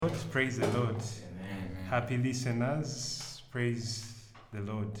Praise the Lord. Amen. Happy listeners, praise the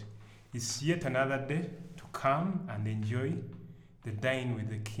Lord. It's yet another day to come and enjoy the Dine with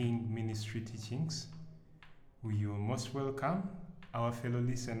the King ministry teachings. You are most welcome, our fellow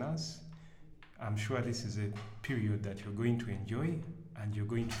listeners. I'm sure this is a period that you're going to enjoy and you're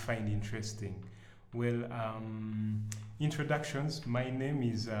going to find interesting. Well, introductions. My name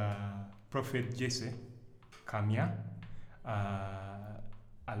is Prophet Jessy Kamia.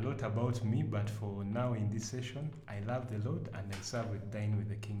 A lot about me, but for now in this session, I love the Lord and I serve with Dine with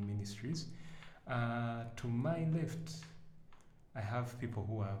the King Ministries. To my left, I have people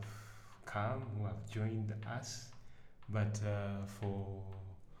who have come, who have joined us, but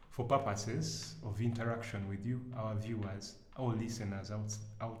for purposes of interaction with you, our viewers, our listeners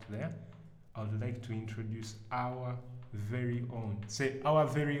out there, I would like to introduce our very own. Say, our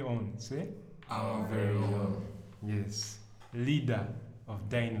very own. Say, Our very own. yes, leader of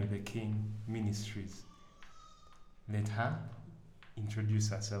Dine with the King Ministries. Let her introduce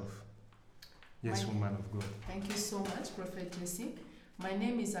herself. Yes, woman of God. Thank you so much, Prophet Jessy. My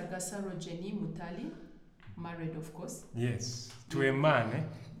name is Agasaro Mutali, married, of course. Yes, to a man, eh?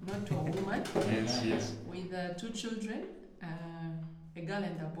 Not to a woman. Yes. With 2 children, a girl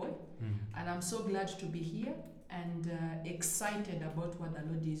and a boy. And I'm so glad to be here and excited about what the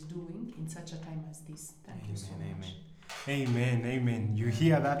Lord is doing in such a time as this. Thank you so much. Amen. You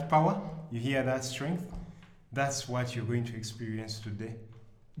hear that power? You hear that strength? That's what you're going to experience today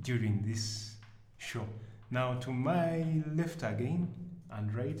during this show. Now, to my left again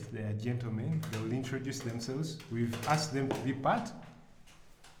and right, they are gentlemen. They will introduce themselves. We've asked them to be part.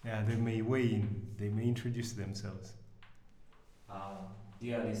 Yeah, they may weigh in. They may introduce themselves.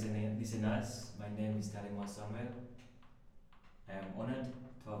 Dear listeners, my name is Talima Samuel. I am honored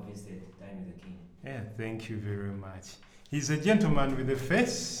to have visited Dine with the King. Yeah, thank you very much. He's a gentleman with a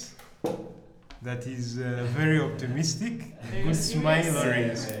face that is very optimistic, good smile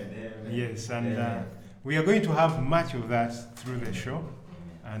always. Yes, and we are going to have much of that through the show,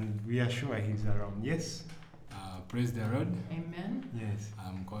 and we are sure he's around. Yes? Praise the Lord. Amen. Yes.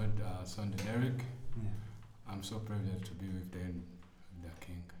 I'm called Son Derek. Yeah. I'm so privileged to be with the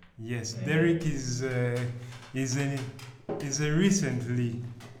King. Yes, Derek is a recently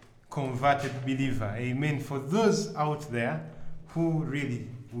converted believer. Amen. For those out there who really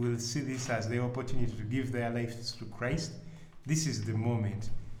will see this as the opportunity to give their lives to Christ, this is the moment.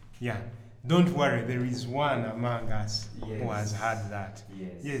 Yeah. Don't worry, there is one among us who has had that.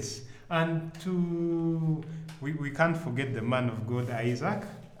 Yes. And we can't forget the man of God, Isaac.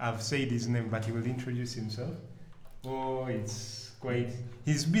 I've said his name, but he will introduce himself. Oh, it's quite...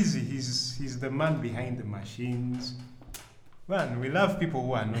 He's busy. He's the man behind the machines. Man, we love people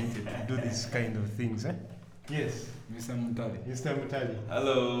who are anointed to do these kind of things, eh? Yes. Mr. Mutali. Mr. Mutali.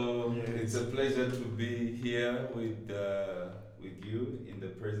 Hello. Yes. It's a pleasure to be here with you in the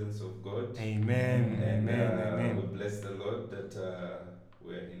presence of God. Amen. And, Amen. We bless the Lord that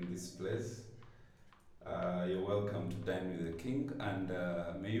we're in this place. You're welcome to Dine with the King, and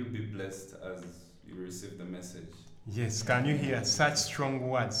may you be blessed as you receive the message. Yes, can you hear such strong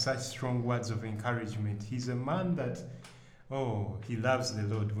words of encouragement? He's a man that, he loves the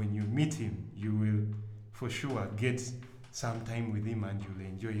Lord. When you meet him, you will for sure get some time with him and you'll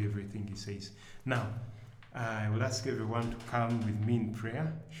enjoy everything he says. Now, I will ask everyone to come with me in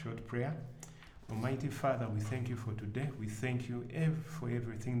prayer, short prayer. Almighty Father, we thank you for today. We thank you for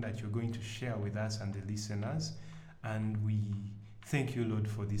everything that you're going to share with us and the listeners. And we thank you, Lord,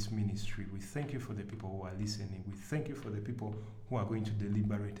 for this ministry. We thank you for the people who are listening. We thank you for the people who are going to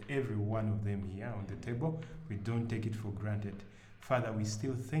deliberate, every one of them here on the table. We don't take it for granted. Father, we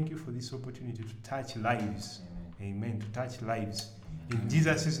still thank you for this opportunity to touch lives. Amen. To touch lives. In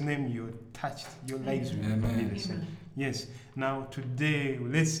Jesus' name, you're touched. Your lives will never be the same. Yes. Now, today,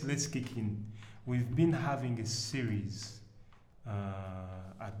 let's kick in. We've been having a series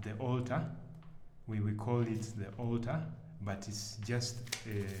at the altar. We call it the altar, but it's just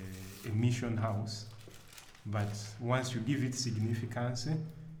a mission house. But once you give it significance,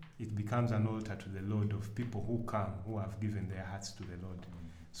 it becomes an altar to the Lord of people who come, who have given their hearts to the Lord.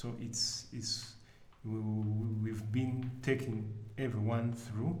 So we've been taking everyone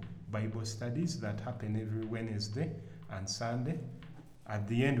through Bible studies that happen every Wednesday and Sunday. At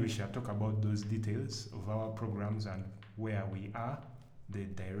the end, we shall talk about those details of our programs and where we are, the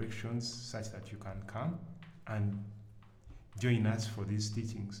directions, such that you can come and join us for these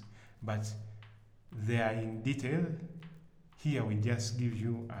teachings. But they are in detail. Here we just give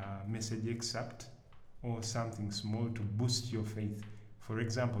you a message excerpt or something small to boost your faith. For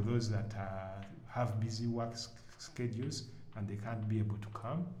example, those that have busy work schedules, and they can't be able to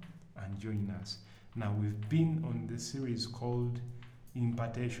come and join us. Now, we've been on this series called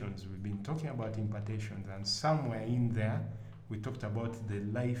Impartations. We've been talking about impartations, and somewhere in there, we talked about the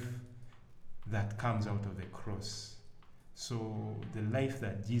life that comes out of the cross. So, the life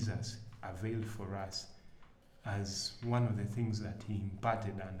that Jesus availed for us as one of the things that he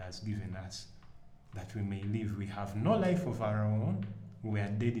imparted and has given us, that we may live. We have no life of our own. We are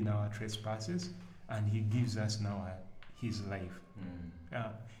dead in our trespasses, and he gives us now his life.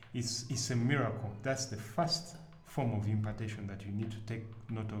 It's a miracle. That's the first form of impartation that you need to take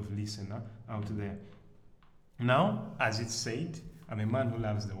note of, listener out there. Now, as it said, I'm a man who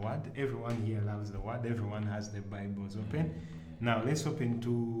loves the word. Everyone here loves the word. Everyone has the Bibles open. Now, let's open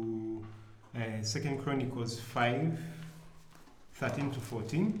to 2 Chronicles 5, 13 to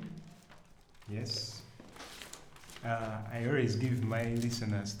 14. Yes. I always give my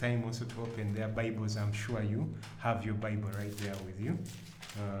listeners time also to open their Bibles. I'm sure you have your Bible right there with you.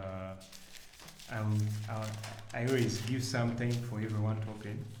 I always give some time for everyone to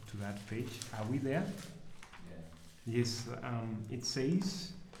open to that page. Are we there? Yeah. Yes. It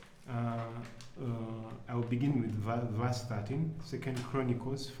says, I'll begin with verse 13, 2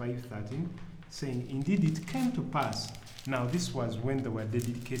 Chronicles 5:13, saying, "Indeed it came to pass." Now this was when they were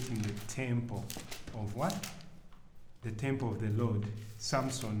dedicating the temple of what? The temple of the Lord.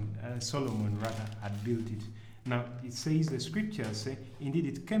 Solomon rather, had built it. Now it says, the scriptures say, "Indeed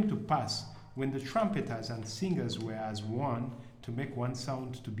it came to pass when the trumpeters and singers were as one to make one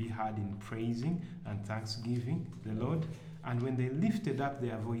sound to be heard in praising and thanksgiving the Lord, and when they lifted up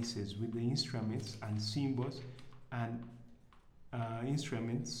their voices with the instruments and cymbals and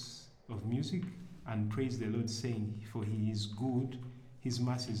instruments of music, and praised the Lord, saying, For he is good, his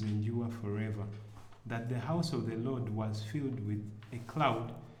mercies endure forever. That the house of the Lord was filled with a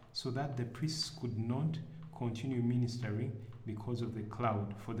cloud, so that the priests could not continue ministering because of the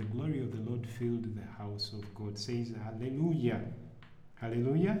cloud. For the glory of the Lord filled the house of God." Says, hallelujah.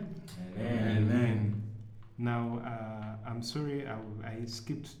 Hallelujah. Amen. Amen. Now, I'm sorry, I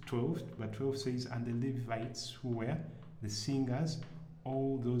skipped 12, but 12 says, "And the Levites who were the singers,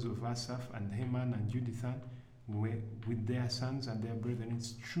 all those of Asaph and Heman and Jeduthun, were with their sons and their brethren,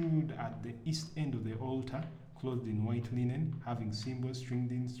 stood at the east end of the altar, clothed in white linen, having cymbals,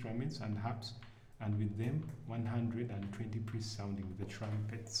 stringed instruments, and harps, and with them 120 priests sounding with the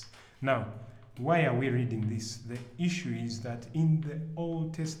trumpets." Now, why are we reading this? The issue is that in the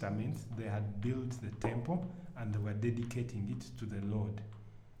Old Testament, they had built the temple and they were dedicating it to the Lord.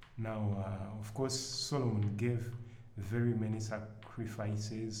 Now, of course, Solomon gave very many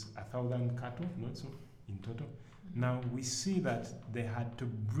sacrifices, 1,000 cattle, not so, in total. Now, we see that they had to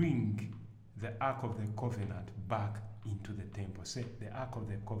bring the Ark of the Covenant back into the temple. Say, the Ark of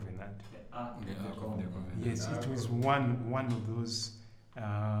the Covenant. The Ark of the Covenant. Yes, it was one of those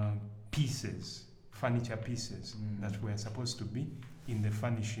pieces, furniture pieces, that were supposed to be in the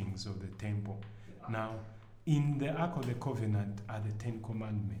furnishings of the temple. Now, in the Ark of the Covenant are the 10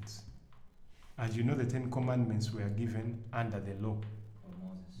 Commandments. As you know, the 10 Commandments were given under the law,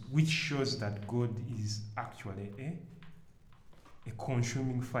 which shows that God is actually a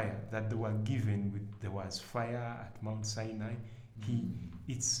consuming fire, that they were given with. There was fire at Mount Sinai.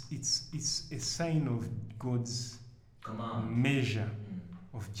 It's a sign of God's measure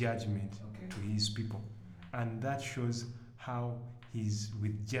of judgment to his people, and that shows how he's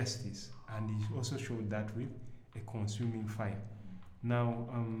with justice, and he also showed that with a consuming fire. Now,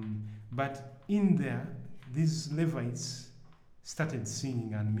 but in there, these Levites started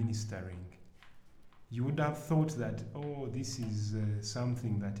singing and ministering. You would have thought that, oh, this is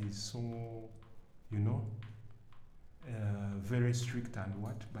something that is so, very strict and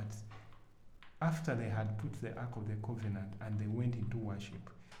what, but after they had put the Ark of the Covenant and they went into worship,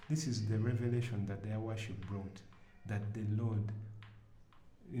 this is the revelation that their worship brought, that the Lord,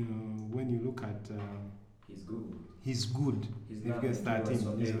 when you look at He's good. He's good. Leviticus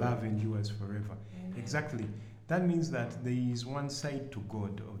 13, his love endures forever. Amen. Exactly. That means that there is one side to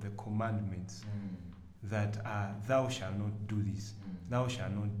God of the commandments that are, thou shalt not do this, thou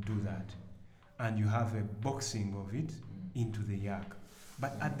shalt not do that. And you have a boxing of it into the ark.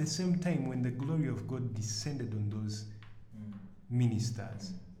 But at the same time, when the glory of God descended on those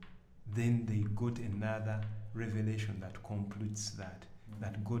ministers, then they got another revelation that completes that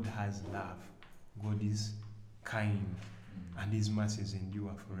God has love. God is kind, and his mercies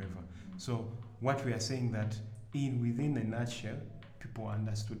endure forever. So what we are saying, that within a nutshell, people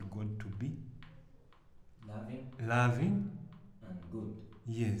understood God to be loving and good.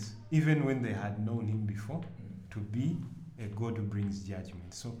 Yes, even when they had known him before, to be a God who brings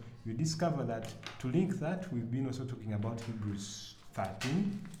judgment. So you discover that to link that, we've been also talking about Hebrews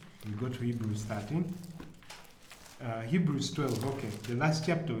 13. We go to Hebrews 13. Hebrews 12, okay, the last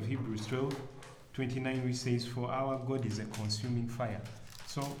chapter of Hebrews 12, 29, which says, "For our God is a consuming fire."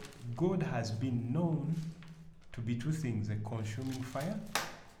 So God has been known to be two things, a consuming fire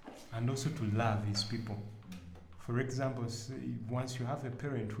and also to love his people. For example, once you have a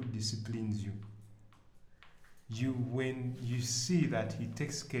parent who disciplines you, when you see that he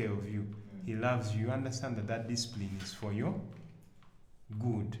takes care of you, he loves you, you understand that that discipline is for your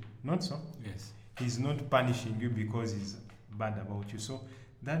good. Not so? Yes. He's not punishing you because he's bad about you. So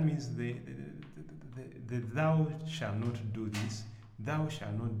that means the thou shalt not do this, thou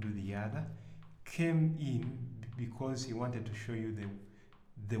shalt not do the other, came in because he wanted to show you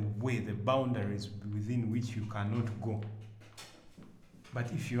the way, the boundaries within which you cannot go.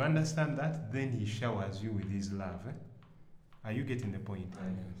 But if you understand that, then he showers you with his love. Are you getting the point?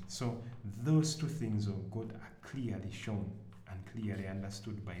 So those two things of God are clearly shown and clearly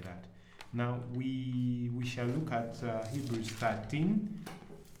understood by that. Now we shall look at Hebrews 13,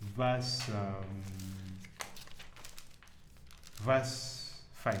 verse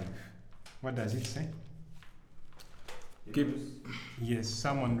 5. What does it say? Yes,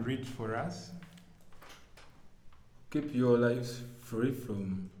 someone read for us. Keep your lives free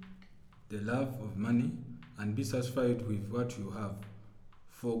from the love of money and be satisfied with what you have.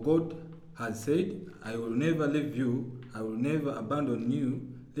 For God has said, "I will never leave you, I will never abandon you."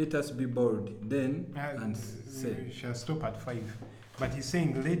 Let us be bold then and say. We shall stop at 5. But he's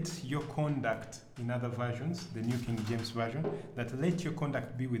saying, let your conduct, in other versions, the New King James Version, that let your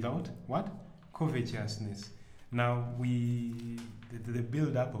conduct be without what? Covetousness. Now, the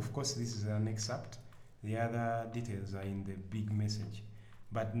build-up, of course, this is an excerpt. The other details are in the big message.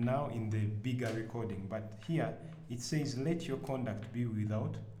 But now in the bigger recording. But here, it says, let your conduct be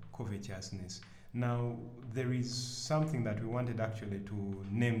without covetousness. Now, there is something that we wanted actually to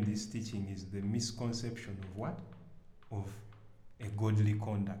name this teaching is the misconception of what? Of a godly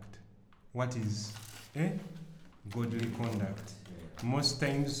conduct. What is a godly conduct? Most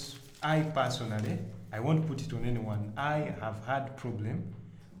times, I personally, I won't put it on anyone, I have had problem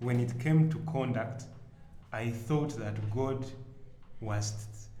when it came to conduct. I thought that God was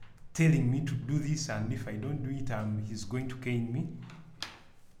telling me to do this, and if I don't do it, he's going to cane me.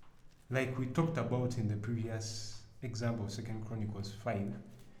 Like we talked about in the previous example, 2 Chronicles 5,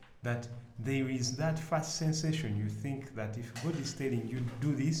 that there is that first sensation. You think that if God is telling you,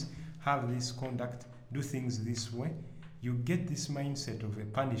 do this, have this conduct, do things this way, you get this mindset of a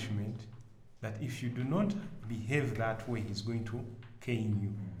punishment that if you do not behave that way, he's going to cane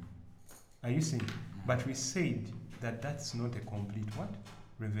you. Are you seeing? But we said that that's not a complete what?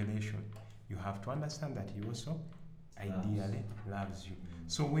 Revelation. You have to understand that he also ideally loves you.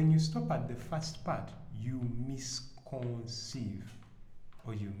 So when you stop at the first part, you misconceive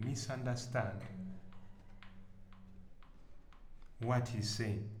or you misunderstand what he's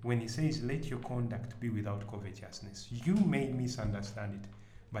saying. When he says, let your conduct be without covetousness, you may misunderstand it.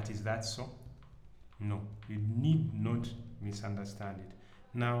 But is that so? No, you need not misunderstand it.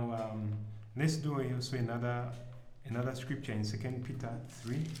 Now, let's do also another scripture in 2 Peter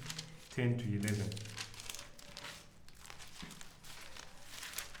 3, 10 to 11.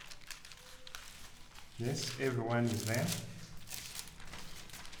 Yes, everyone is there.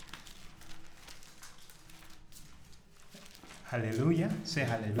 Hallelujah. Say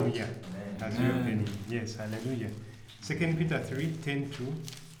hallelujah. As you open it. Yes, hallelujah. 2 Peter 3, 10 to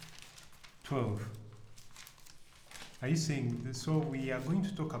 12. Are you saying this? So we are going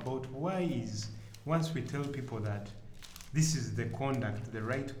to talk about once we tell people that this is the conduct, the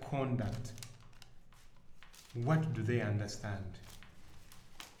right conduct, what do they understand?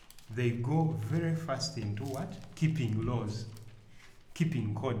 They go very fast into what? Keeping laws,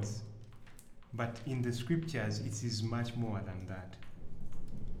 keeping codes. But in the scriptures, it is much more than that.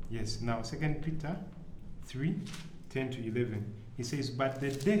 Yes, now 2 Peter 3, 10 to 11. He says, but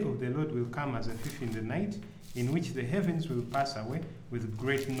the day of the Lord will come as a thief in the night, in which the heavens will pass away with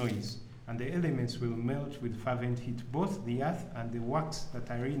great noise, and the elements will melt with fervent heat. Both the earth and the works that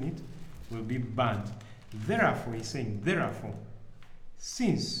are in it will be burnt. Therefore, he's saying, therefore,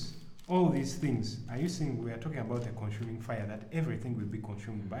 since all these things, are you saying we are talking about a consuming fire, that everything will be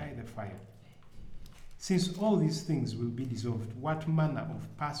consumed by the fire? Since all these things will be dissolved, what manner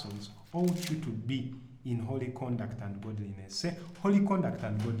of persons ought you to be in holy conduct and godliness? Say, holy conduct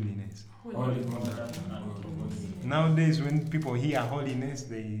and godliness. Holy conduct and godliness. Nowadays, when people hear holiness,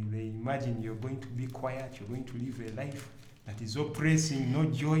 they imagine you're going to be quiet, you're going to live a life that is oppressing, no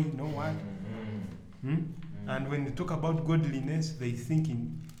joy, no what. And when you talk about godliness, they think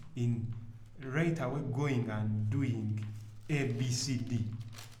in right away going and doing A, B, C, D.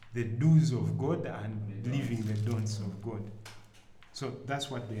 The do's of God and leaving the don'ts of God. So that's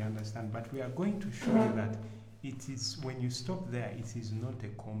what they understand. But we are going to show you that it is, when you stop there, it is not a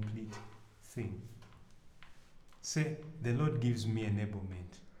complete thing. Say, the Lord gives me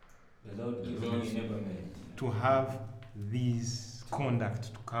enablement. The Lord gives me enablement. To have this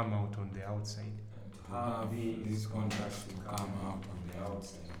conduct to come out on the outside. To have this conduct to come out on the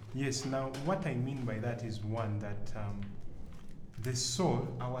outside. Yes, now what I mean by that is one, that the soul,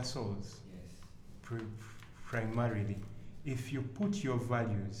 our souls, primarily, if you put your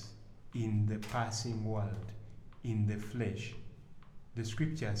values in the passing world, in the flesh, the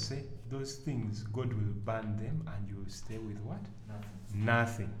scriptures say those things, God will burn them and you will stay with what?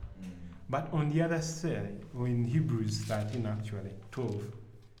 Nothing. But on the other side, in Hebrews 13 actually, 12,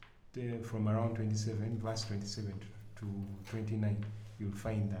 from around 27, verse 27 to 29, you'll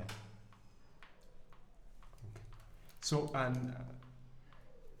find that. Okay. So, and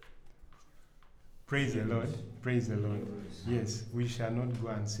praise the Lord, praise the Lord. Yes, we shall not go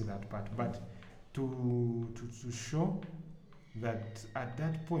and see that part, but to show that at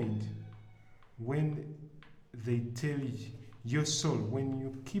that point, when they tell you, your soul, when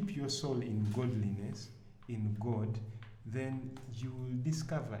you keep your soul in godliness, in God, then you will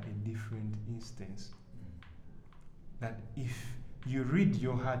discover a different instance. That if you rid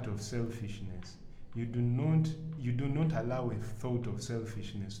your heart of selfishness, you do not allow a thought of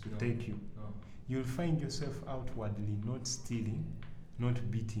selfishness to take you. You'll find yourself outwardly not stealing,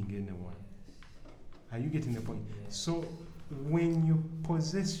 not beating anyone. Are you getting the point? Yes. So when you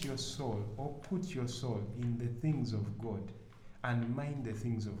possess your soul or put your soul in the things of God and mind the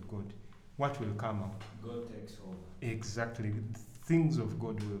things of God, what will come out? God takes over. Exactly. Things of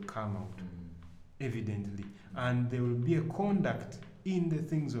God will come out, evidently. And there will be a conduct in the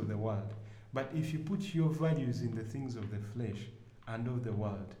things of the world. But if you put your values in the things of the flesh and of the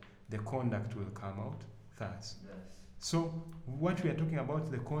world, the conduct will come out thus. Yes. So what we are talking about,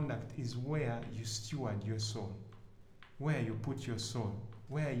 the conduct, is where you steward your soul, where you put your soul,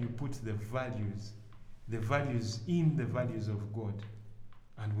 where you put the values in the values of God.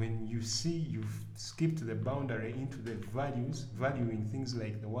 And when you see you've skipped the boundary into the values, valuing things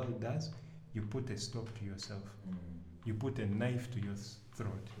like the world does, you put a stop to yourself. You put a knife to your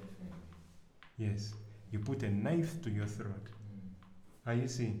throat. Definitely. Yes, you put a knife to your throat. Are you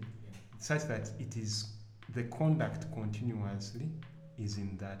seeing? Yeah. Such that it is, the conduct continuously is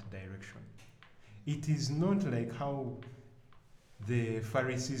in that direction. It is not like how the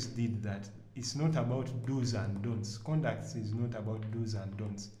Pharisees did that. It's not about do's and don'ts. Conduct is not about do's and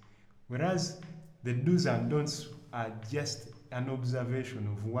don'ts. Whereas the do's and don'ts are just an observation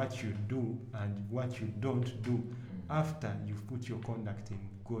of what you do and what you don't do after you've put your conduct in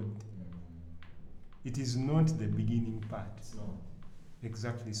God. It is not the beginning part. It's not.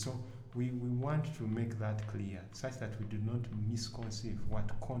 Exactly. So we want to make that clear, such that we do not misconceive what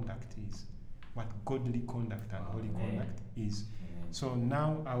conduct is, what godly conduct and holy conduct is. So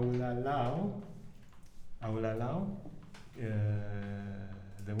now I will allow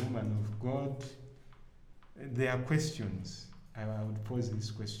the woman of God. There are questions. I would pose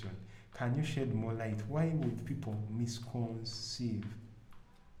this question. Can you shed more light? Why would people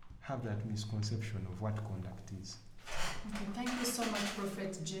have that misconception of what conduct is? Okay, thank you so much,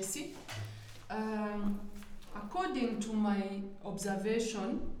 Prophet Jessy. According to my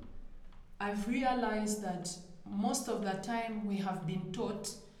observation, I've realized that most of the time we have been taught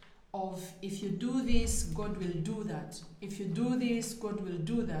of, if you do this, God will do that. If you do this, God will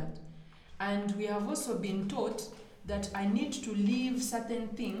do that. And we have also been taught that I need to leave certain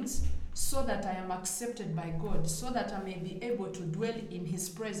things so that I am accepted by God, so that I may be able to dwell in His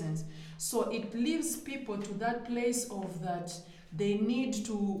presence. So it leaves people to that place of that they need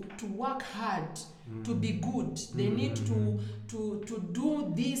to work hard, to be good. They need to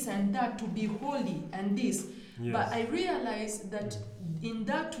do this and that, to be holy and this. Yes. But I realize that in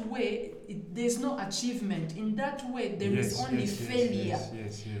that way, there's no achievement. In that way, there is only failure.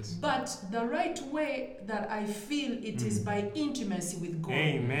 Yes. But the right way that I feel it is by intimacy with God.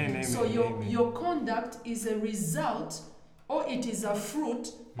 Amen. So your conduct is a result, or it is a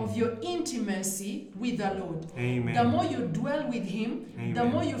fruit of your intimacy with the Lord. Amen. The more you dwell with Him, Amen. the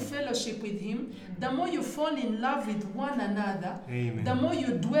more you fellowship with Him, the more you fall in love with one another, Amen. the more you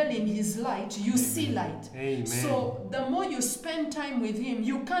dwell in His light, you see light. Amen. So the more you spend time with Him,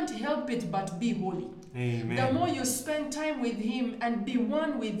 you can't help it but be holy. Amen. The more you spend time with Him and be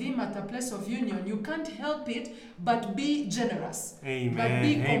one with Him at a place of union, you can't help it but be generous, Amen. but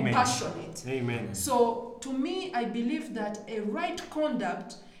be Amen. compassionate. Amen. So to me, I believe that a right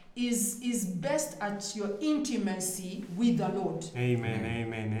conduct is best at your intimacy with the Lord. Amen.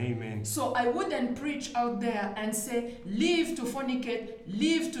 Amen. Amen. So I wouldn't preach out there and say, leave to fornicate,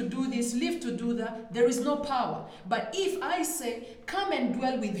 leave to do this, leave to do that. There is no power. But if I say, come and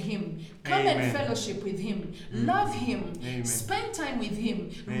dwell with Him, come Amen. and fellowship with Him, love Him, Amen. spend time with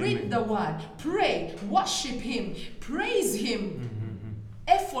Him, Amen. read the Word, pray, worship Him, praise Him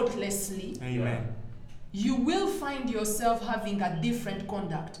effortlessly, Amen. you will find yourself having a different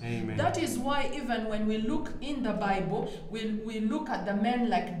conduct. Amen. That is why even when we look in the Bible, we look at the men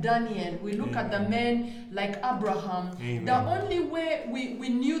like Daniel, we look at the men like Abraham. Amen. The only way we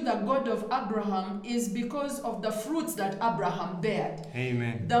knew the God of Abraham is because of the fruits that Abraham bared.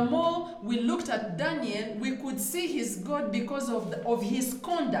 Amen. The more we looked at Daniel, we could see his God because of his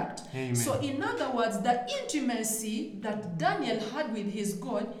conduct. Amen. So in other words, the intimacy that Daniel had with his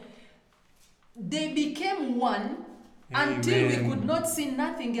God, they became one until we could not see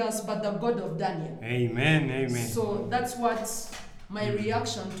nothing else but the God of Daniel. Amen. Amen. So that's what my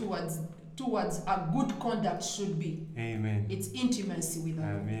reaction towards a good conduct should be. Amen. It's intimacy with the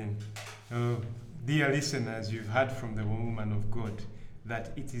Lord. Amen. Oh, dear listeners, you've heard from the woman of God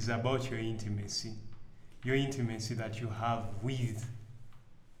that it is about your intimacy that you have with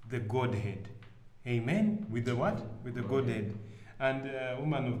the Godhead. Amen. With the what? With the Godhead. And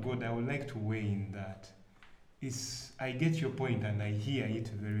woman of God, I would like to weigh in that. I get your point and I hear it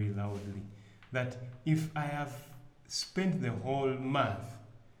very loudly. That if I have spent the whole month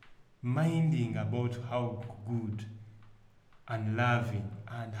minding about how good and loving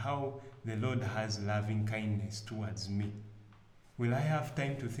and how the Lord has loving kindness towards me, will I have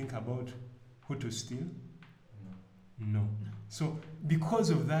time to think about who to steal? No. So because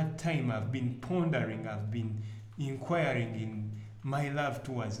of that time I've been pondering, I've been inquiring in my love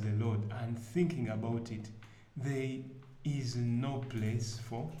towards the Lord and thinking about it, there is no place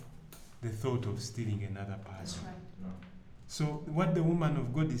for the thought of stealing another That's person. right. No. So what the woman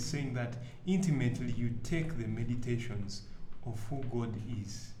of God is saying, that intimately you take the meditations of who God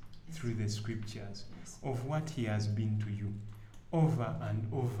is through the scriptures, Yes. of what He has been to you over and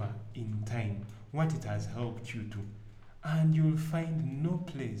over in time, what it has helped you to, and you'll find no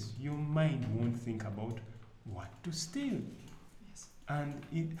place your mind won't think about what to steal. Yes.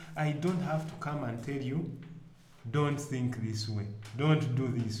 And I don't have to come and tell you, don't think this way, don't do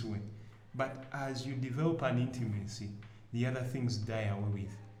this way. But as you develop an intimacy, the other things die away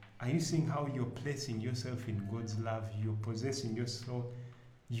with. Are you seeing how you're placing yourself in God's love? You're possessing your soul.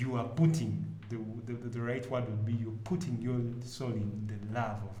 You are putting, the right word would be, you're putting your soul in the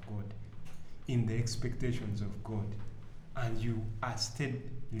love of God, in the expectations of God. And you are steadily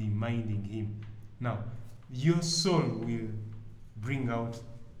minding Him. Now, your soul will bring out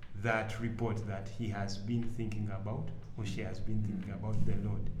that report that he has been thinking about, or she has been thinking about the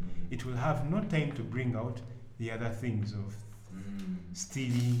Lord. It will have no time to bring out the other things of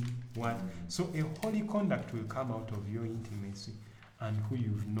stealing, what. So a holy conduct will come out of your intimacy and who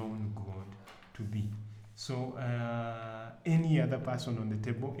you've known God to be. So any other person on the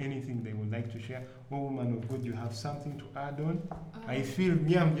table, anything they would like to share? Oh, woman of God, you have something to add on? I feel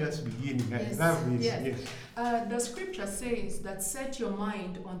me, I'm just beginning. Yes, I love this. yes. Yes. The scripture says that set your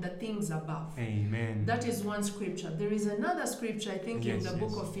mind on the things above. Amen. That is one scripture. There is another scripture, I think, in Yes, the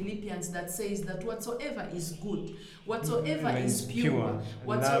book yes. of Philippians that says that whatsoever is good, whatsoever Whatsoever is is pure, pure,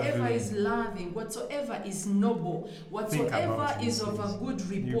 whatsoever lovely. is loving, whatsoever is noble, whatsoever about is these of a things. good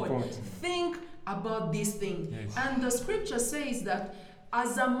report, Report. think about these things. Yes. And the scripture says that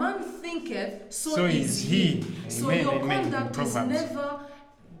as a man thinketh, so is he. So Amen, your amen. conduct is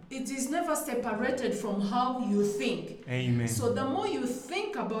Proverbs. never separated from how you think. Amen. So the more you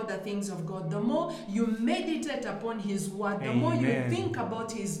think about the things of God, the more you meditate upon His word, the more you Amen. think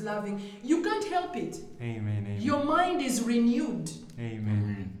about His loving, you can't help it. Amen. Amen. Your mind is renewed.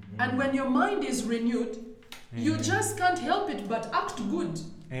 Amen. And when your mind is renewed, you Amen. just can't help it but act good.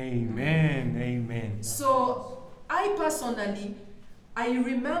 Amen. Amen. So I personally, I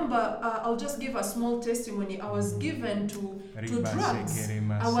remember, I'll just give a small testimony. I was given to drugs.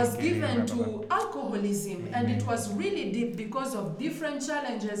 I was given to alcoholism, and it was really deep because of different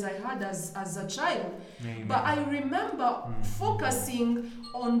challenges I had as a child. Amen. But I remember focusing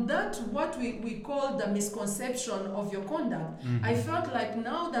on that, what we call the misconception of your conduct. I felt like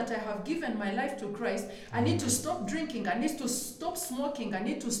now that I have given my life to Christ, I need to stop drinking, I need to stop smoking, I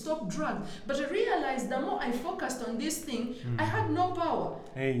need to stop drugs. But I realized the more I focused on this thing, I had no power.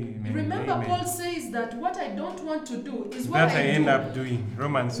 Amen. Remember, Amen. Paul says that what I don't want to do is what That I I end do. up doing.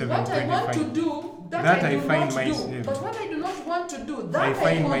 Romans 7:25. What I want to do, That I I do find not myself- do. But what I do not want to do, that I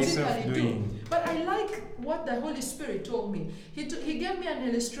find I myself continually doing. do. But I like what the Holy Spirit told me. He gave me an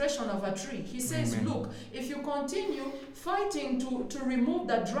illustration of a tree. He says, Amen. look, if you continue fighting to remove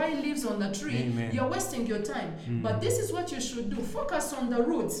the dry leaves on the tree, Amen. you're wasting your time. Mm. But this is what you should do. Focus on the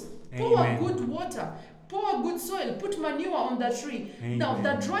roots. Pour Amen. good water. Pour good soil. Put manure on the tree. Amen. Now,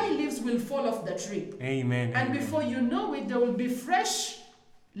 the dry leaves will fall off the tree. Amen. And Amen. before you know it, there will be fresh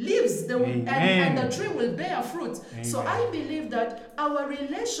leaves. They will, and Amen. the tree will bear fruit. So Amen. I believe that our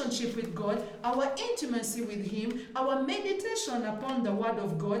relationship with God, our intimacy with Him, our meditation upon the Word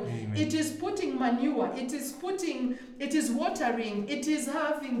of God, Amen. it is putting manure, it is watering, it is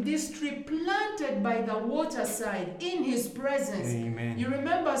having this tree planted by the waterside in His presence. Amen. You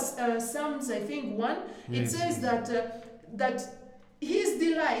remember Psalms, I think 1? It Yes, says yes. that His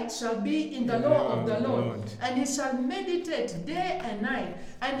delight shall be in the law of the Lord, and He shall meditate day and night,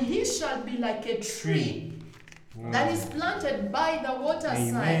 and He shall be like a tree that is planted by the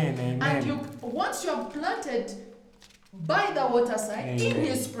waterside. Amen, amen. And once you are planted by the waterside, in Amen.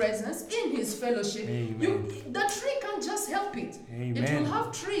 His presence, in His fellowship, Amen. the tree can't just help it. Amen. It will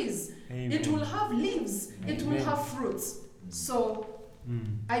have trees, Amen. it will have leaves, it will Amen. have fruits. So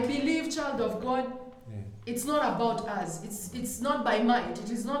Mm. I believe, child of God, Yeah. it's not about us. It's not by might. It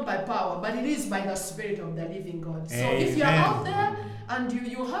is not by power, but it is by the Spirit of the living God. So if you're Amen. out there and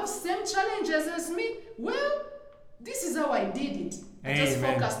you have same challenges as me, well, this is how I did it. I just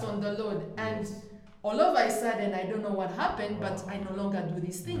Amen. focused on the Lord, and all of a sudden I don't know what happened, but I no longer do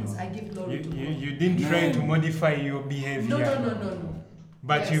these things. I give glory to God. You didn't try to modify your behavior. No.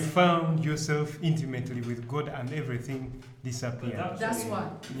 But Yes. you found yourself intimately with God and everything But disappeared. actually, That's why.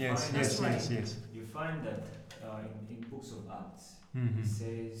 you Yes, find yes, right. yes. You find that in books of Acts, Mhm. it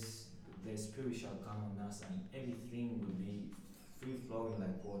says the Spirit shall come on us and everything will be free flowing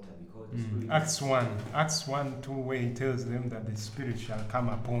like water because the Spirit. Acts 1:2, where he tells them that the Spirit shall come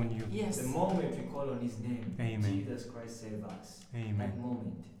upon you. Yes. The moment we call on His name, Amen. Jesus Christ save us. Amen. That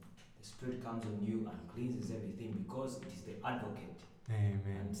moment, the Spirit comes on you and cleanses everything because it is the advocate and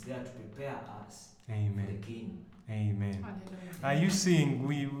Amen. it's there to prepare us for the Amen. King. Amen. Hallelujah. Are you seeing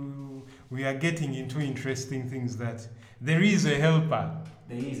we are getting into interesting things that there is a helper.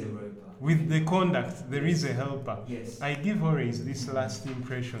 There is a helper. With the conduct, there is a helper. Yes. I give always this last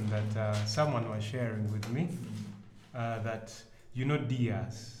impression that someone was sharing with me that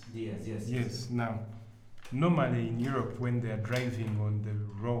Diaz. Yes. Yes. Now, normally in Europe, when they are driving on the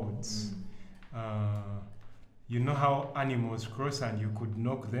roads, you know how animals cross and you could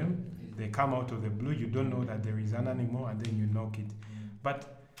knock them. They come out of the blue. You don't know that there is an animal, and then you knock it.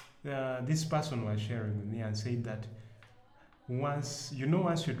 But this person was sharing with me and said that once you're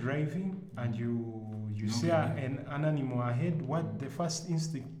driving and you see an animal ahead, what the first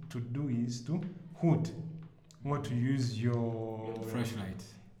instinct to do is to hoot, or to use your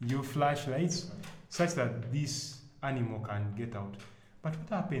flashlights, such that this animal can get out. But what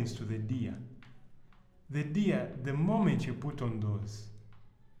happens to the deer? The deer, the moment you put on those,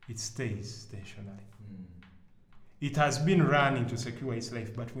 it stays stationary. It has been running to secure its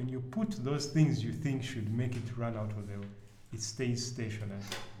life, but when you put those things you think should make it run out of the way, it stays stationary.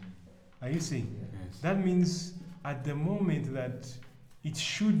 Are you seeing? Yes. That means at the moment that it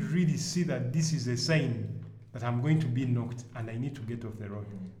should really see that this is a sign that I'm going to be knocked and I need to get off the road,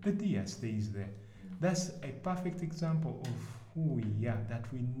 the deer stays there. That's a perfect example of who we are, that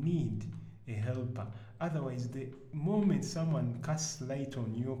we need a helper. Otherwise, the moment someone casts light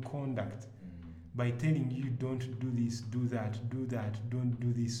on your conduct by telling you don't do this, do that, don't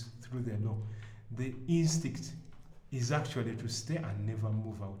do this through the law, the instinct is actually to stay and never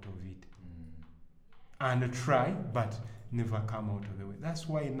move out of it. And try, but never come out of the way. That's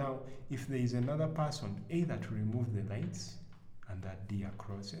why now, if there is another person, either to remove the lights and that deer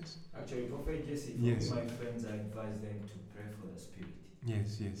crosses. Actually, Prophet Jessy, for Yes. my friends, I advise them to pray for the Spirit.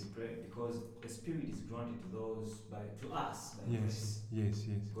 Yes. To pray because the Spirit is granted to us by grace. Yes.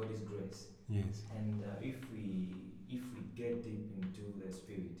 God is grace. Yes. And if we get deep into the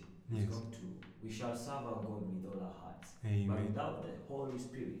Spirit, Yes. we shall serve our God with all our hearts. But Amen. without the Holy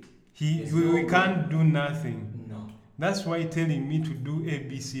Spirit, We can't do nothing. no. That's why telling me to do A,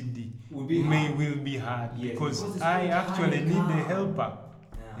 B, C, D Will be hard. will be hard, Yes, because because the I Spirit actually can't need a come. helper.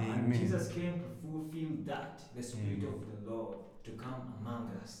 And Amen. Jesus came to fulfill that, the Spirit Amen. of the Lord to come among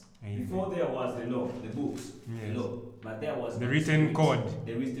us. Amen. Before there was the law, the books, Yes. the law, but there was The no written Spirit, code.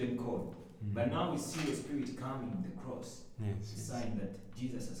 the written code. Mm. But now we see the Spirit coming, the cross, Yes. a sign that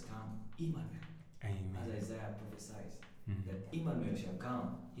Jesus has come, Emmanuel, Amen. as Isaiah prophesies. that Emmanuel shall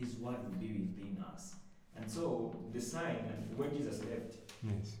come, his word will be within us. And so the sign, and when Jesus left,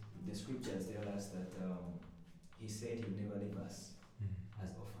 Yes. the scriptures tell us that he said he would never leave us as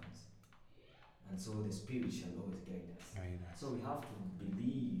orphans. And so the Spirit shall always guide us. So we have to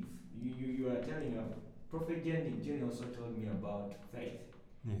believe. You are telling Prophet Jenny also told me about faith.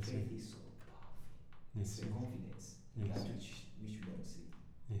 Yes. Faith is so powerful. Yes. It's a confidence in Yes. that which we don't see.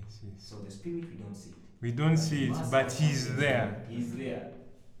 Yes. Yes. So the Spirit, we don't see it. We don't see it, but He's there. He's there.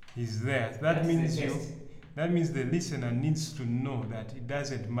 He's there. That That's means the you. test. That means the listener needs to know that it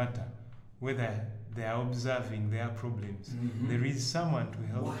doesn't matter whether they are observing their problems. There is someone to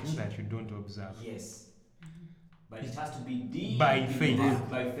help you Watch. that you don't observe. Yes. But it has to be deep By in faith. the heart,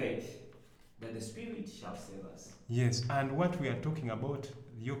 by faith. That the Spirit shall save us. Yes, and what we are talking about,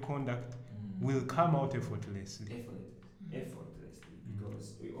 your conduct, will come out effortlessly. Effortlessly,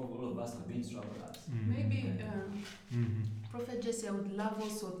 because all of us have been strugglers. Maybe Prophet Jessy, I would love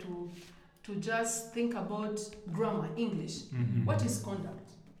also to just think about grammar, English. What is conduct?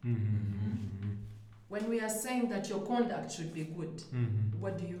 When we are saying that your conduct should be good,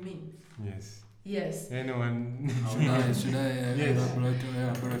 what do you mean? Yes. Yes. Anyone? Should I Yes.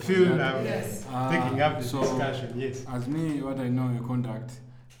 elaborate on Feel that? Yes. taking up the so discussion. Yes. As me, what I know,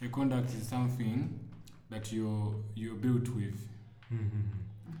 a conduct is something that you're built with.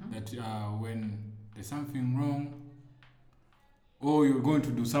 That when there's something wrong, or you're going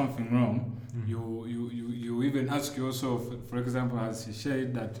to do something wrong, you even ask yourself, for example, as he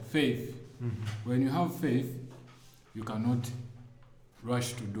said, that faith. When you have faith, you cannot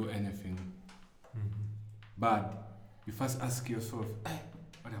rush to do anything. But you first ask yourself,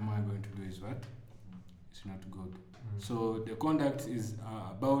 what am I going to do? Is what? It's not good. So the conduct is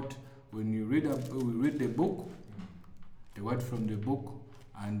about when you read the book, the word from the book,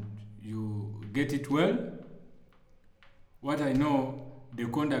 and you get it well. What I know, the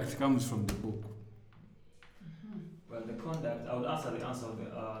conduct comes from the book. Well, the conduct, I would answer the answer.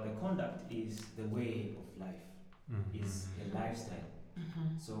 The conduct is the way of life, is a lifestyle.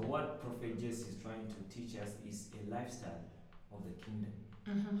 So what Prophet Jessy is trying to teach us is a lifestyle of the kingdom.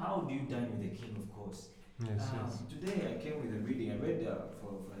 How do you dine with the king, of course? Yes. Today I came with a reading. I read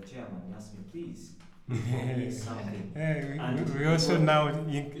for the chairman. He asked me, please, for me something. We also now.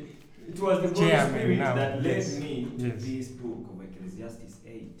 It was the Holy Chairman Spirit now, that led yes, me to yes. this book of Ecclesiastes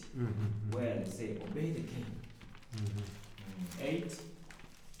 8, where they say, obey the king. 8,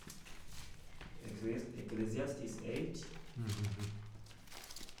 Ecclesiastes 8.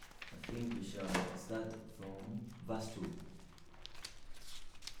 I think we shall start from verse 2.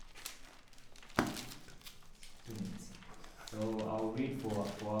 2 minutes. So I'll read for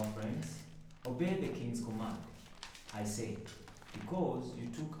our friends. Obey the king's command, I say, because you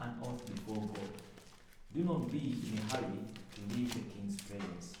took an oath before God. Do not be in a hurry to leave the king's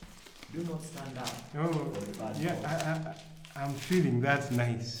presence. Do not stand up for the bad cause. I'm feeling that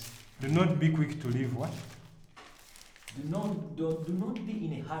nice. Do not be quick to leave what? Do not be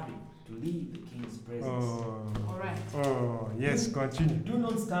in a hurry to leave the king's presence. All right. Oh, yes, continue. Do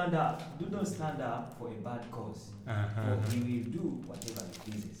not stand up. Do not stand up for a bad cause. For he will do whatever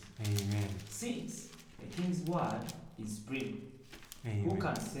he pleases. Amen. Since the king's word is free, Amen. who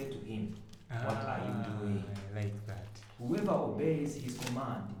can say to him, what are you doing? I like that. Whoever obeys his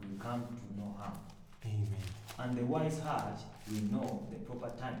command will come to no harm. Amen. And the wise heart will know the proper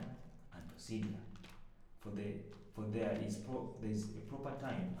time and procedure. For there is a proper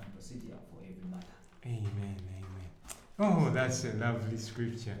time and procedure for every matter. Amen. Amen. Oh, that's a lovely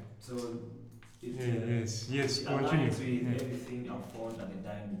scripture. So it Yes. it Continue. aligns with Yeah. everything I've found at the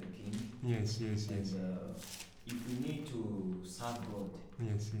Dine with the King. Yes. And if we need to serve God,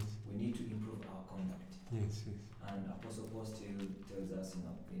 Yes. we need to improve our conduct. Yes. And Apostle Paul still tells us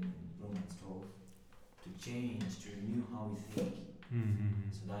in Romans 12 to change, to renew how we think,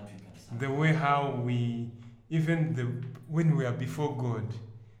 so that we can serve. The way how we, when we are before God,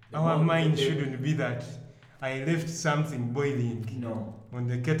 our more- mind shouldn't be that I left something boiling No. on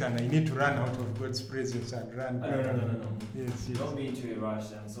the kettle and I need to run out of God's presence and run. No. Yes. Don't be into a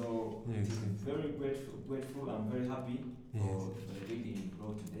rush. And so Yes, it is yes. very grateful. I'm very happy Yes. for the reading you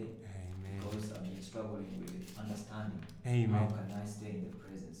brought today, Amen. because I've been struggling with understanding how Amen. can I stay in the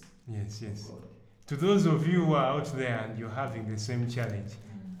presence Yes. of God. To those of you who are out there and you're having the same challenge,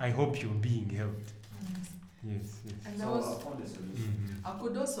 I hope you're being helped. Yes, yes. And So I I was found a solution. I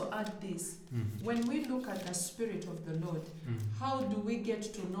could also add this. Mhm. When we look at the Spirit of the Lord, Mhm. how do we get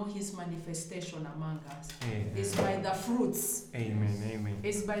to know His manifestation among us? Amen. It's by the fruits. Amen. Amen.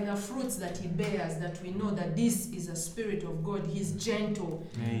 It's by the fruits that He bears that we know that this is a Spirit of God. He's gentle.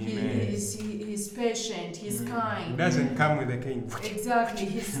 Amen. He's patient. He's It kind. doesn't come with a cane. Exactly.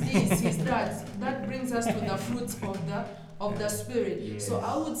 He's this. He's that. That brings us to the fruits of the Spirit. Yes. So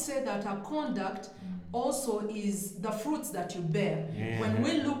I would say that our conduct also is the fruits that you bear. Yeah. When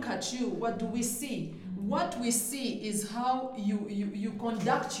we look at you, what do we see? What we see is how you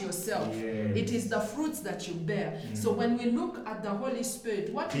conduct yourself. Yes. It is the fruits that you bear. So when we look at the Holy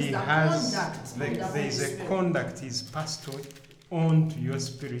Spirit, what is He the has, conduct of like, the there Holy is a Spirit? conduct is passed on to your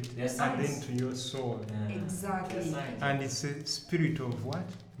spirit Yes, and then science. to your soul. Exactly. Yes, science. And it's a spirit of what?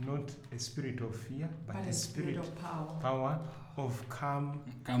 Not a spirit of fear, but But a spirit of power. power of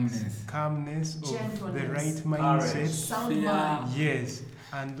Calmness. calmness, of the Gentleness. right mindset. Courage. Sound Fear. mind. Yes,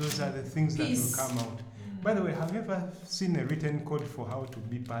 and those are the things Peace. that will come out. By the way, have you ever seen a written code for how to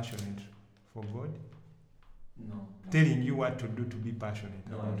be passionate for God? No. Telling you what to do to be passionate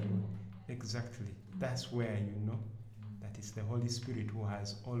No, I about don't God. know. Exactly. That's where you know that it's the Holy Spirit who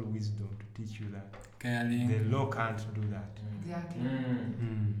has all wisdom to teach you that. Caring. The law can't do that. Exactly.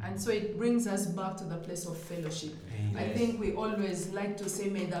 Mm. And so it brings us back to the place of fellowship. I Amen. think we always like to say,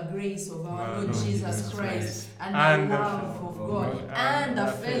 may the grace of our Our Lord Lord Jesus Jesus Christ and And the the love of God God and the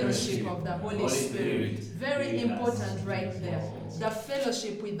fellowship fellowship of the Holy Spirit. Very Yes. important right there. The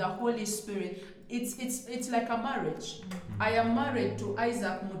fellowship with the Holy Spirit. It's like a marriage. I am married to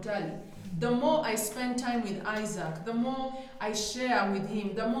Isaac Mutali. The more I spend time with Isaac, the more I share with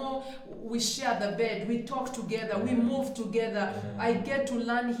him, the more we share the bed, we talk together, we move together. I get to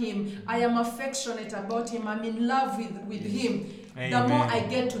learn him. I am affectionate about him. I'm in love with him. The more I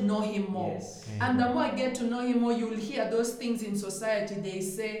get to know him more. Yes. And the more I get to know him more, you'll hear those things in society. They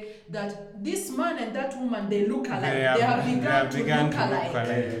say that this man and that woman, they look alike. They have begun to look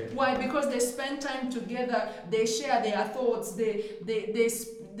alike. Why? Because they spend time together, they share their thoughts, they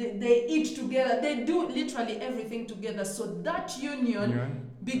eat together, they do literally everything together. So that union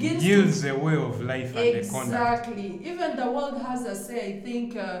begins yields a way of life and a conduct. Exactly. Even the world has a say, I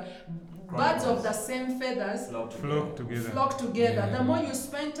think, birds of the same feathers Flock together. flock together. Yeah. The more you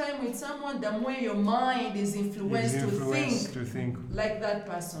spend time with someone, the more your mind is influenced To think. like that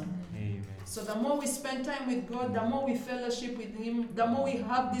person. Amen. So the more we spend time with God, the more we fellowship with Him, the more we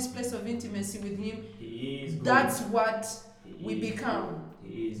have this place of intimacy with Him, He is good. that's what He we is become.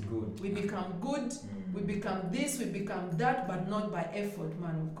 good. He is good. We become good, we become this, we become that, but not by effort,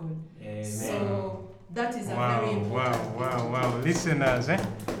 man of God. Amen. So that is a very important thing. Wow. Listeners,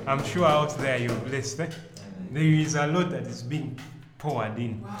 I'm sure out there you're blessed. There is a lot that is being poured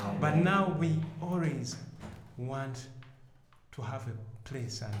in. Wow. But now we always want to have a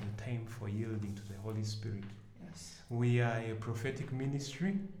place and a time for yielding to the Holy Spirit. Yes. We are a prophetic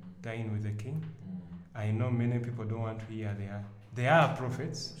ministry, Dine with the King. I know many people don't want to hear they are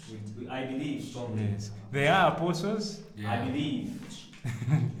prophets. I believe strongly. Yes. They are apostles. I believe.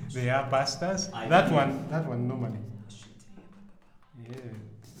 They are pastors. I That believe. one normally. Yeah.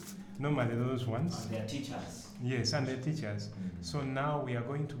 Normally those ones. They are teachers. Yes, and the teachers. So now we are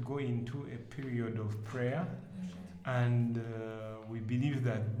going to go into a period of prayer, and we believe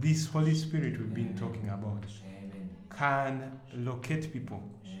that this Holy Spirit we've been talking about Amen. can locate people.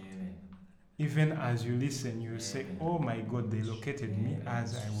 Amen. Even as you listen, you say, oh my God, they located me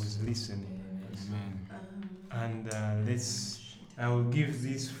as I was listening. Amen. And I will give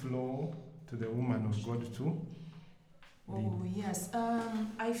this floor to the woman of God too. Oh yes.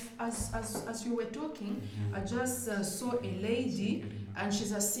 As you were talking, I just saw a lady, and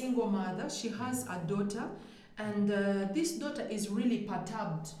she's a single mother. She has a daughter, and this daughter is really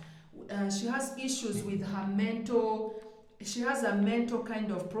perturbed. She has issues with her mental. She has a mental kind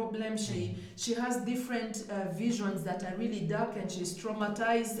of problem. She has different visions that are really dark, and she's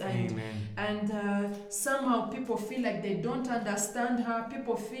traumatized, and somehow people feel like they don't understand her.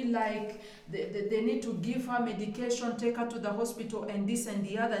 People feel like they need to give her medication, take her to the hospital, and this and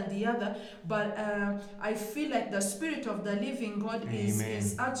the other. But I feel like the Spirit of the Living God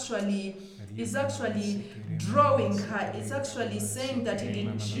is actually drawing her. It's actually saying that he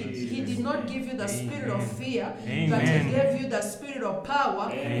did not give you the spirit of fear, but he gave you the spirit of power,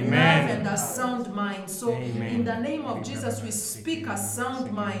 love, and a sound mind. So in the name of Jesus, we speak a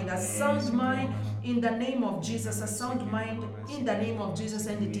sound mind in the name of Jesus, a sound mind in the name of Jesus,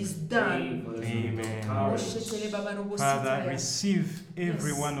 and it is done. Amen. Father, receive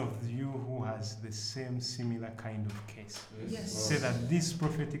every one of you who has the same similar kind of case. Yes. Say that this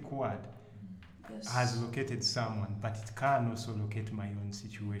prophetic word has located someone, but it can also locate my own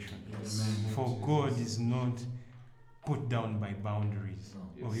situation. Yes. For God is not put down by boundaries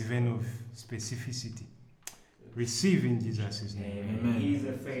or even of specificity. Receive in Jesus' name. Amen. He is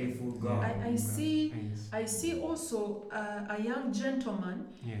a faithful God. I see also a young gentleman.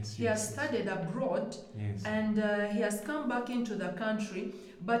 Yes. He has studied abroad, and he has come back into the country,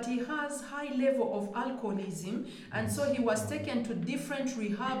 but he has high level of alcoholism, and so he was taken to different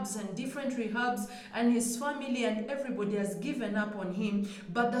rehabs, and his family and everybody has given up on him,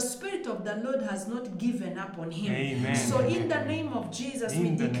 but the Spirit of the Lord has not given up on him. Amen. So in the name of Jesus, we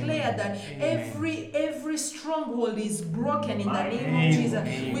declare that every stronghold is broken in the name of Jesus.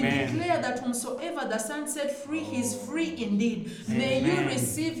 We declare that whomsoever the Son set free, he is free indeed. May you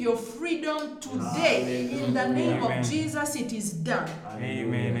receive your freedom today. In the name of Jesus, it is done.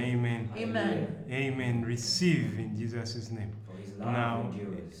 Amen. Amen. Receive in Jesus' name.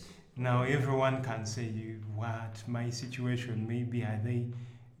 Now everyone can say, what my situation may be.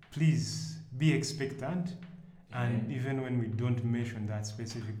 Please be expectant. And even when we don't mention that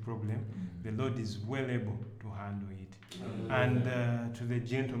specific problem, the Lord is well able to handle it. And to the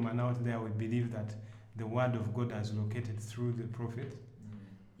gentleman out there, we believe that the word of God has located through the prophet,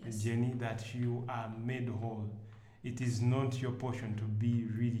 Jenny, that you are made whole. It is not your portion to be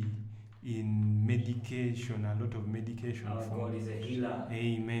really in medication, a lot of medication. Our God is a healer.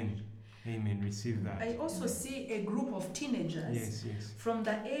 Amen. Receive that. I also see a group of teenagers from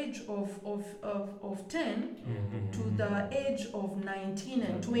the age of 10 to the age of 19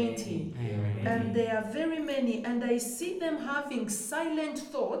 and 20. And there are very many, and I see them having silent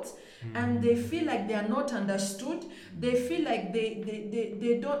thoughts, and they feel like they are not understood. They feel like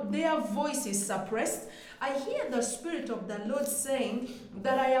they don't, their voice is suppressed. I hear the Spirit of the Lord saying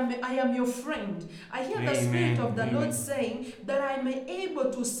that I am your friend. I hear the Spirit of the Lord saying that I am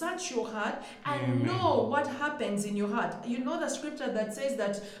able to search your heart and know what happens in your heart. You know the scripture that says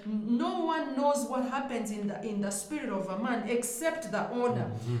that no one knows what happens in the spirit of a man except the owner.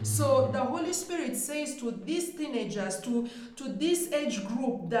 So the Holy Spirit says to these teenagers, to this age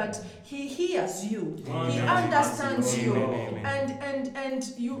group, that He hears you, He understands you, and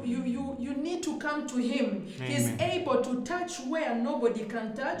you need to come to Him. He's able to touch where nobody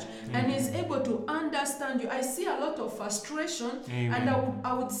can touch, and He's able to understand you. I see a lot of frustration, and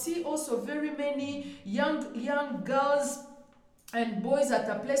I would see also very many young girls and boys at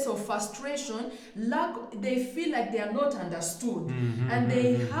a place of frustration. They feel like they are not understood, and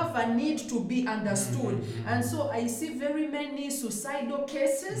they have a need to be understood. And so I see very many suicidal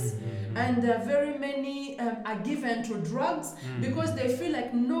cases, and very many are given to drugs because they feel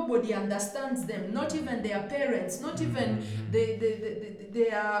like nobody understands them, not even their parents, not even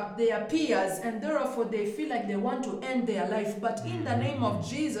their peers, and therefore they feel like they want to end their life. But in the name of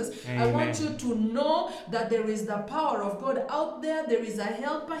Jesus, I want you to know that there is the power of God out there. There is a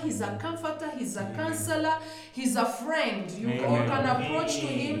helper, He's a comforter, He's a counselor, He's a friend. You can approach to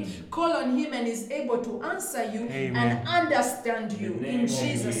Him, call on Him, and He's able to answer you and understand you in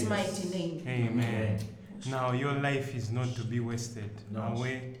Jesus' mighty name. Amen. Now your life is not to be wasted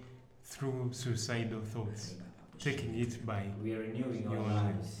away through suicidal thoughts. Taking it by we are renewing our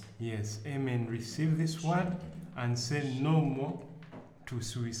lives. Yes. Amen. Receive this word and say no more to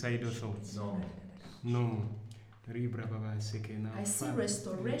suicidal thoughts. No more. I see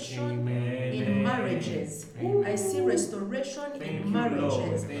restoration in marriages. I see restoration in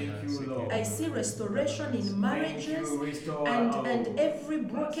marriages. I see restoration in marriages, and every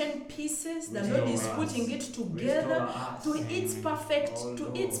broken pieces, the Lord is putting it together to its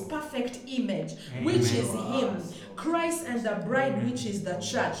perfect image, which is Him, Christ and the bride, which is the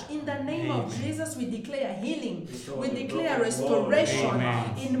church. In the name of Jesus, we declare healing. We declare restoration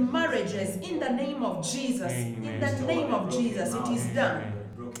in marriages. In the name of Jesus. In the name of Jesus, it is done.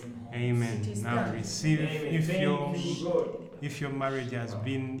 Amen. Now receive. If your marriage has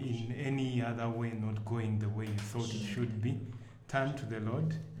been in any other way not going the way you thought it should be, turn to the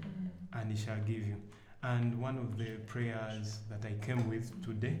Lord and He shall give you. And one of the prayers that I came with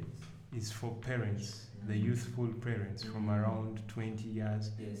today is for parents, the youthful parents from around 20 years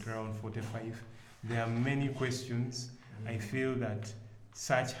to around 45. There are many questions I feel that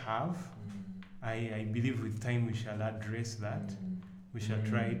such have. I believe with time we shall address that. We shall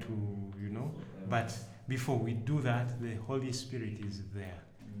try to, but before we do that, the Holy Spirit is there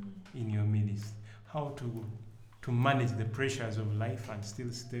in your midst. How to manage the pressures of life and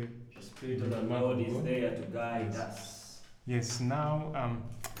still stay. The Spirit of the Lord is there to guide us. Yes, now,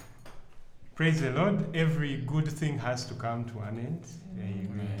 praise the Lord. Every good thing has to come to an end.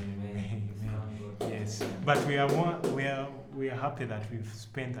 Amen. Yes, but we are we are happy that we've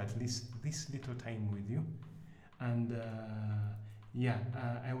spent at least this little time with you. And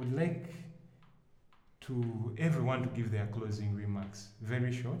I would like to everyone to give their closing remarks.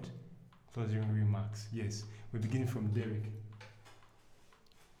 Very short closing remarks. Yes, we begin from Derek.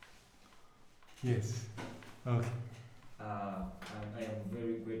 Yes. Okay. I am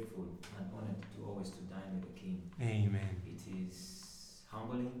very grateful and honored to always to dine with the King. Amen. It is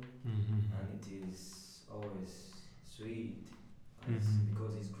humbling and it is always sweet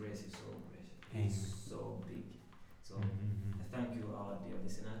because His grace is so great. It's so big. So I thank you, our dear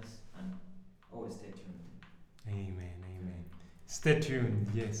listeners, and always stay tuned. Amen. Stay tuned.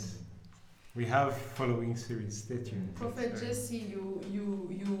 Yes. We have following series. Stay tuned. Prophet Jessy, you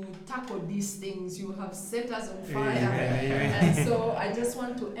tackle these things. You have set us on fire. Amen. And so I just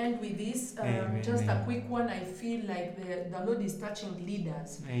want to end with this. Just a quick one. I feel like the Lord is touching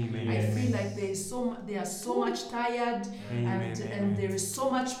leaders. Amen. I feel like they are so much tired, and there is so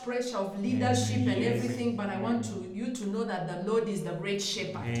much pressure of leadership and everything. But I want you to know that the Lord is the great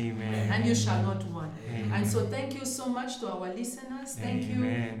shepherd, and you shall not want. And so thank you so much to our listeners. Thank you.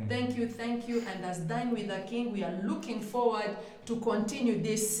 And as Dine with the King, we are looking forward to continue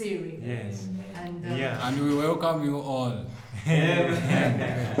this series. Yes. And we welcome you all.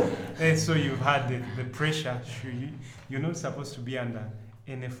 And so you've had the pressure. You're not supposed to be under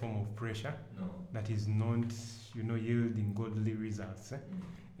any form of pressure that is not, yielding godly results.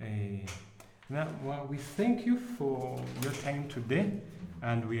 Now, we thank you for your time today,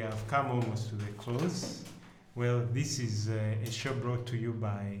 and we have come almost to the close. Well, this is a show brought to you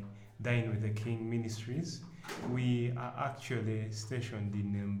by Dine with the King Ministries. We are actually stationed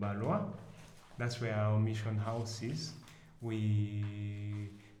in Mbalwa. That's where our mission house is. We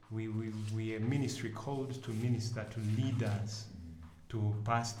are a ministry called to minister to leaders, to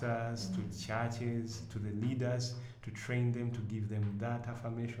pastors, to churches, to the leaders, to train them, to give them that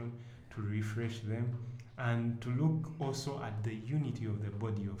affirmation, to refresh them, and to look also at the unity of the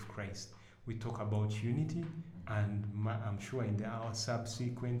body of Christ. We talk about unity, and I'm sure in our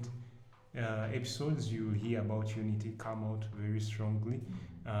subsequent episodes you will hear about unity come out very strongly.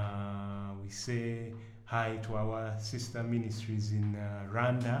 We say hi to our sister ministries in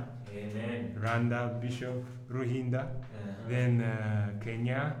Rwanda. Amen. Rwanda, Bishop Ruhinda, then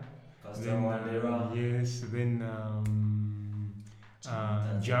Kenya, Pastor then Wandera. yes, then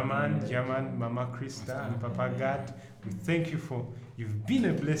German, Mama Krista and Papa God. We thank you for you've been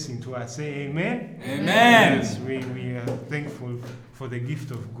a blessing to us. Say amen. Amen. Yes, we are thankful for the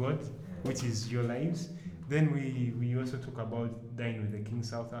gift of God, which is your lives. Then we also talk about Dine with the King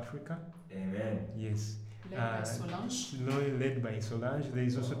South Africa. Amen. Yes. Led by Solange. Led by Solange. There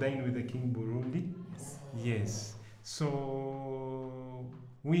is also Dine with the King Burundi. Yes. So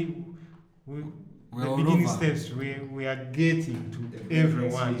we the beginning steps we are getting to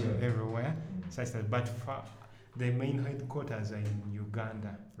everyone everywhere, such that but the main headquarters are in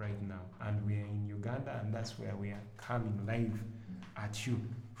Uganda right now, and we are in Uganda, and that's where we are coming live at you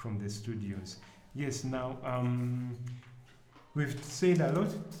from the studios. Yes, now we've said a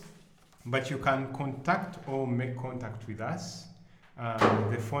lot, but you can contact or make contact with us.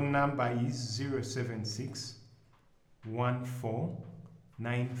 The phone number is 076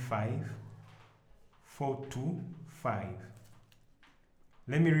 1495 425.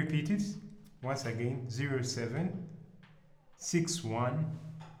 Let me repeat it once again: 07 61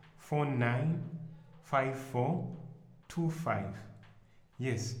 49 5425.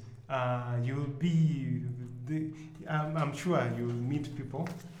 Yes, you'll be. I'm sure you'll meet people,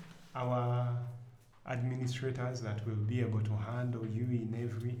 our administrators that will be able to handle you in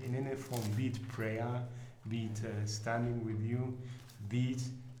any form, be it prayer, be it standing with you, be it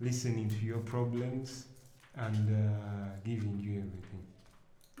listening to your problems and giving you everything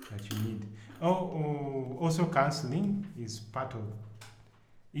that you need. Also counseling is part of,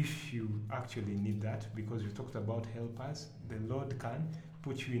 if you actually need that, because we talked about helpers. The Lord can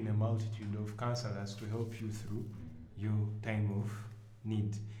put you in a multitude of counselors to help you through your time of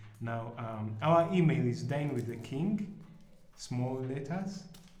need. Now, our email is dinewiththeking, small letters,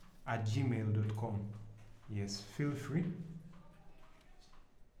 @gmail.com. Yes, feel free.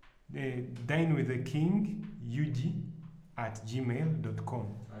 Dine with the King, UG, @gmail.com.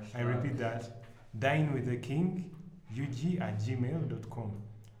 I repeat that. Dine with the King, UG, @gmail.com.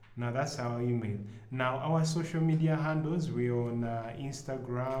 Now that's our email. Now our social media handles, we're on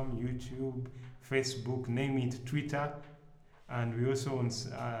Instagram, YouTube, Facebook, name it, Twitter, and we also on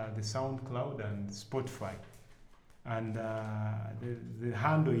the SoundCloud and Spotify. And the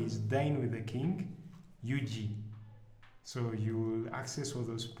handle is Dine with the King, UG. So you will access all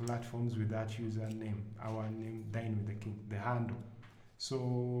those platforms with that username, our name, Dine with the King, the handle.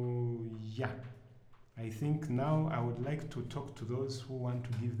 So yeah, I think now I would like to talk to those who want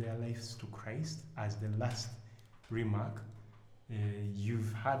to give their lives to Christ as the last remark.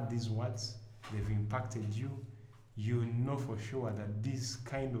 You've heard these words, they've impacted you. You know for sure that these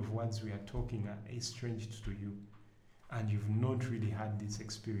kind of words we are talking are estranged to you, and you've not really had this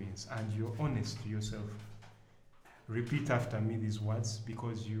experience, and you're honest to yourself. Repeat after me these words,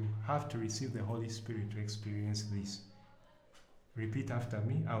 because you have to receive the Holy Spirit to experience this. Repeat after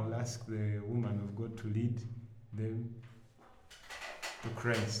me. I will ask the woman of God to lead them to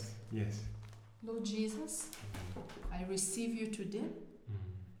Christ. Yes. Lord Jesus, I receive you today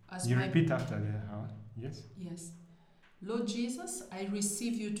as You my... repeat after her. Yes. Yes. Lord Jesus, I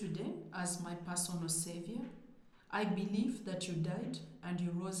receive you today as my personal Savior. I believe that you died and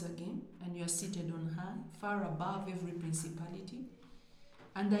you rose again and you are seated on high, far above every principality.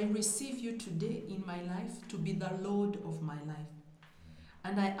 And I receive you today in my life to be the Lord of my life.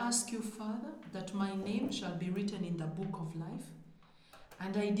 And I ask you, Father, that my name shall be written in the book of life.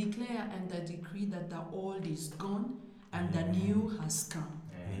 And I declare and I decree that the old is gone and the new has come.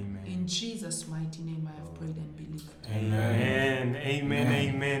 Amen. In Jesus' mighty name I have prayed and believed. Amen. Amen.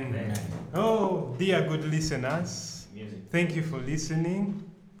 Amen. Amen. Oh, dear good listeners, Music. thank you for listening.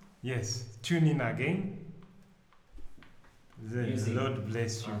 Yes, tune in again. The Music. Lord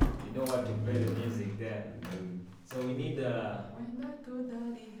bless you. You know what to play the music there. So we need When I go,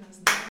 Daddy has done.